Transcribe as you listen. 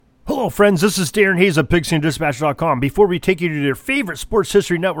Hello, friends. This is Darren Hayes of PigskinDispatch.com. Before we take you to your favorite Sports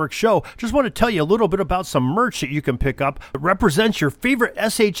History Network show, just want to tell you a little bit about some merch that you can pick up that represents your favorite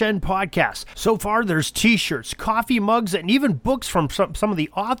SHN podcast. So far, there's t-shirts, coffee mugs, and even books from some of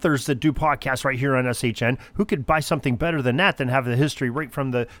the authors that do podcasts right here on SHN. Who could buy something better than that, than have the history right from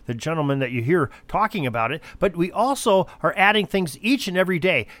the gentleman that you hear talking about it? But we also are adding things each and every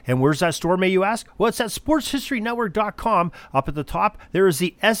day. And where's that store, may you ask? Well, it's at SportsHistoryNetwork.com. Up at the top, there is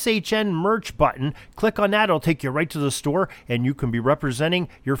the SHN merch button. Click on that. It'll take you right to the store, and you can be representing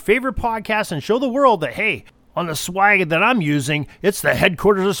your favorite podcast and show the world that, hey, on the swag that I'm using, it's the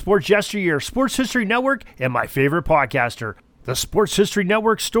headquarters of sports yesteryear, Sports History Network, and my favorite podcaster, the Sports History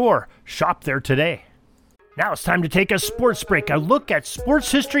Network store. Shop there today. Now it's time to take a sports break, a look at sports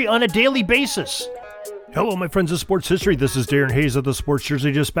history on a daily basis. Hello, my friends of sports history. This is Darren Hayes of the Sports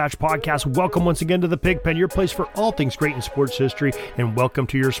Jersey Dispatch podcast. Welcome once again to the Pigpen, your place for all things great in sports history, and welcome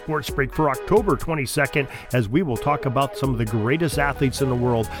to your sports break for October 22nd, as we will talk about some of the greatest athletes in the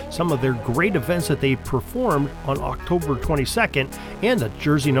world, some of their great events that they performed on October 22nd, and the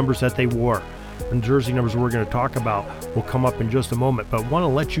jersey numbers that they wore. And jersey numbers we're going to talk about will come up in just a moment, but want to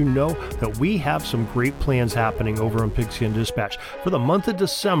let you know that we have some great plans happening over on Pigskin Dispatch. For the month of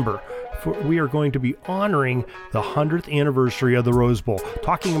December, we are going to be honoring the 100th anniversary of the Rose Bowl,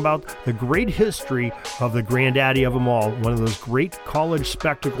 talking about the great history of the granddaddy of them all, one of those great college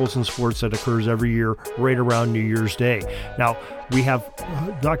spectacles in sports that occurs every year right around New Year's Day. Now, we have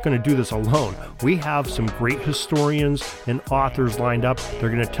not going to do this alone. We have some great historians and authors lined up.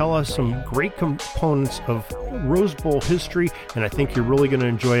 They're going to tell us some great components of Rose Bowl history, and I think you're really going to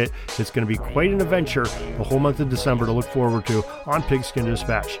enjoy it. It's going to be quite an adventure the whole month of December to look forward to on Pigskin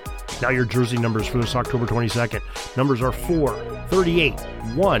Dispatch. Now your jersey numbers for this October 22nd. Numbers are 4, 38,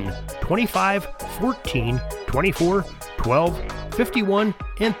 1, 25, 14, 24, 12, 51,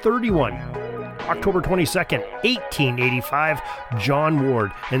 and 31. October 22nd, 1885, John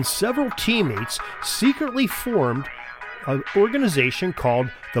Ward and several teammates secretly formed an organization called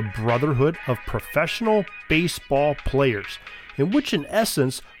the Brotherhood of Professional Baseball Players, in which in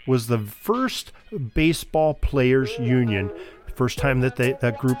essence was the first baseball players union. First time that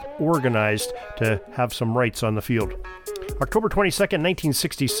that group organized to have some rights on the field. October 22nd,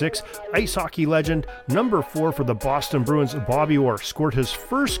 1966, ice hockey legend, number 4 for the Boston Bruins, Bobby Orr, scored his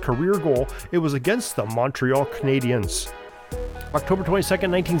first career goal. It was against the Montreal Canadiens. October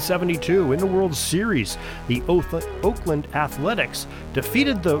 22nd, 1972, in the World Series, the Oakland Athletics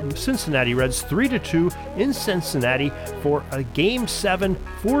defeated the Cincinnati Reds 3-2 in Cincinnati for a Game 7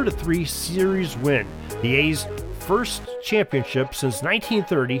 4-3 series win. The A's first championship since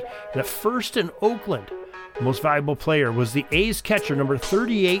 1930, the first in Oakland. The most valuable player was the A's catcher, number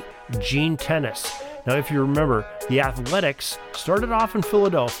 38, Gene Tennis. Now, if you remember, the Athletics started off in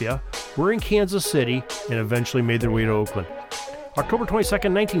Philadelphia, were in Kansas City, and eventually made their way to Oakland. October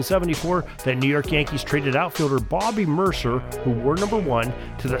 22nd, 1974, the New York Yankees traded outfielder Bobby Mercer, who wore number 1,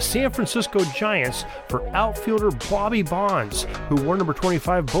 to the San Francisco Giants for outfielder Bobby Bonds, who wore number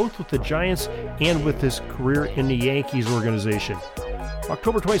 25, both with the Giants and with his career in the Yankees organization.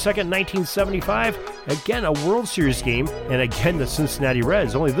 October 22nd, 1975, again a World Series game, and again the Cincinnati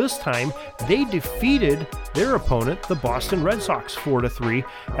Reds. Only this time, they defeated their opponent, the Boston Red Sox, 4-3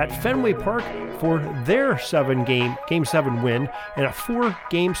 at Fenway Park for their Game 7 win and a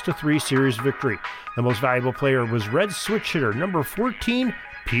 4-3 series victory. The most valuable player was Red switch hitter, number 14,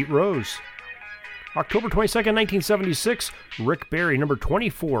 Pete Rose. October 22nd, 1976, Rick Barry, number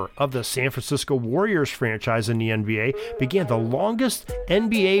 24 of the San Francisco Warriors franchise in the NBA, began the longest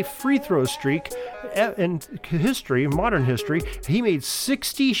NBA free throw streak in history, modern history. He made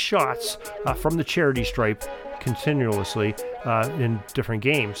 60 shots from the charity stripe continuously in different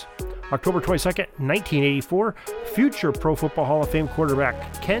games. October 22nd, 1984, future Pro Football Hall of Fame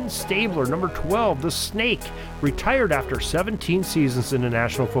quarterback Ken Stabler, number 12, the Snake, retired after 17 seasons in the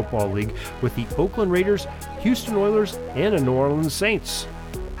National Football League with the Oakland Raiders, Houston Oilers, and the New Orleans Saints.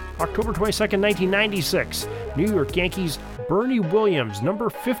 October 22nd, 1996, New York Yankees Bernie Williams, number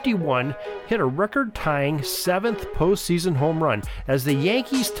 51, hit a record-tying 7th postseason home run as the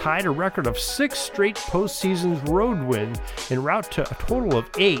Yankees tied a record of 6 straight postseason road wins en route to a total of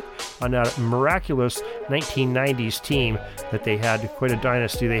 8 on that miraculous 1990s team that they had. Quite a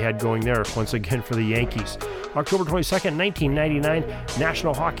dynasty they had going there once again for the Yankees. October 22nd, 1999,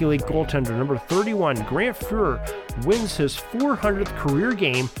 National Hockey League goaltender number 31, Grant Fuhr, wins his 400th career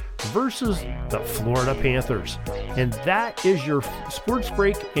game versus the Florida Panthers. And that is your sports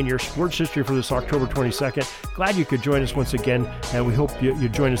break and your sports history for this October 22nd. Glad you could join us once again, and we hope you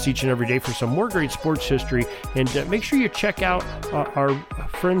join us each and every day for some more great sports history. And make sure you check out our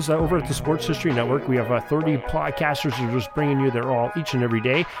friends over at the Sports History Network. We have 30 podcasters who are just bringing you there all each and every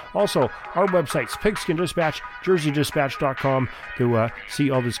day. Also, our websites, Pigskin Dispatch, JerseyDispatch.com, to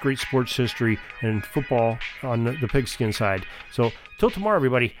see all this great sports history and football on the Pigskin side. So, till tomorrow,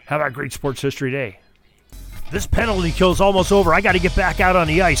 everybody, have a great sports history day. This penalty kill is almost over. I got to get back out on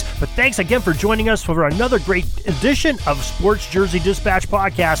the ice. But thanks again for joining us for another great edition of Sports Jersey Dispatch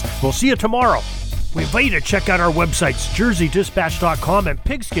Podcast. We'll see you tomorrow. We invite you to check out our websites, JerseyDispatch.com and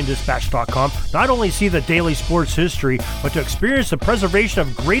PigskinDispatch.com. Not only see the daily sports history, but to experience the preservation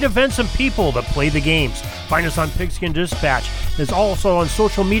of great events and people that play the games. Find us on Pigskin Dispatch. It's also on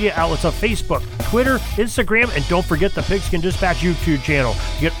social media outlets of Facebook, Twitter, Instagram, and don't forget the Pigskin Dispatch YouTube channel.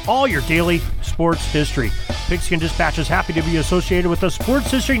 You get all your daily sports history. Pigskin Dispatch is happy to be associated with the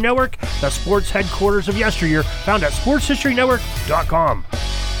Sports History Network, the sports headquarters of yesteryear, found at sportshistorynetwork.com.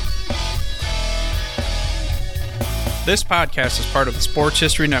 This podcast is part of the Sports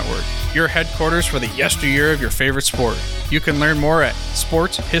History Network, your headquarters for the yesteryear of your favorite sport. You can learn more at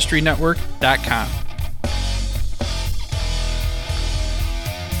sportshistorynetwork.com.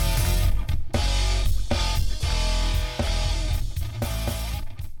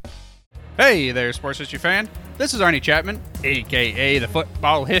 Hey there, sports history fan. This is Arnie Chapman, aka the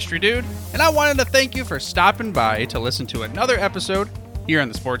Football History Dude, and I wanted to thank you for stopping by to listen to another episode here on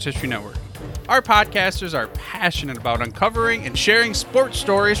the Sports History Network. Our podcasters are passionate about uncovering and sharing sports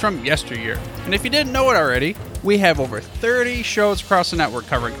stories from yesteryear. And if you didn't know it already, we have over 30 shows across the network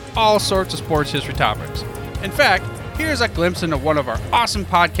covering all sorts of sports history topics. In fact, here's a glimpse into one of our awesome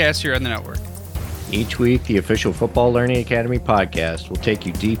podcasts here on the network. Each week, the official Football Learning Academy podcast will take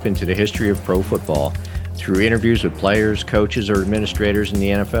you deep into the history of pro football through interviews with players, coaches, or administrators in the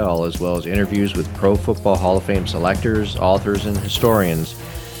NFL, as well as interviews with Pro Football Hall of Fame selectors, authors, and historians.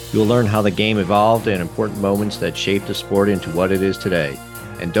 You'll learn how the game evolved and important moments that shaped the sport into what it is today.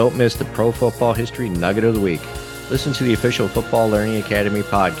 And don't miss the Pro Football History Nugget of the Week. Listen to the official Football Learning Academy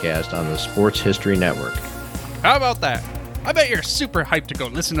podcast on the Sports History Network. How about that? I bet you're super hyped to go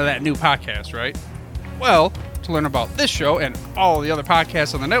listen to that new podcast, right? Well, to learn about this show and all the other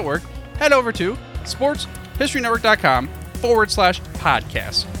podcasts on the network, head over to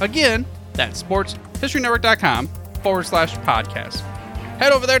sportshistorynetwork.com/podcast. Again, that's sportshistorynetwork.com/podcast.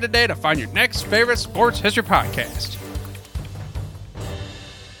 Head over there today to find your next favorite sports history podcast.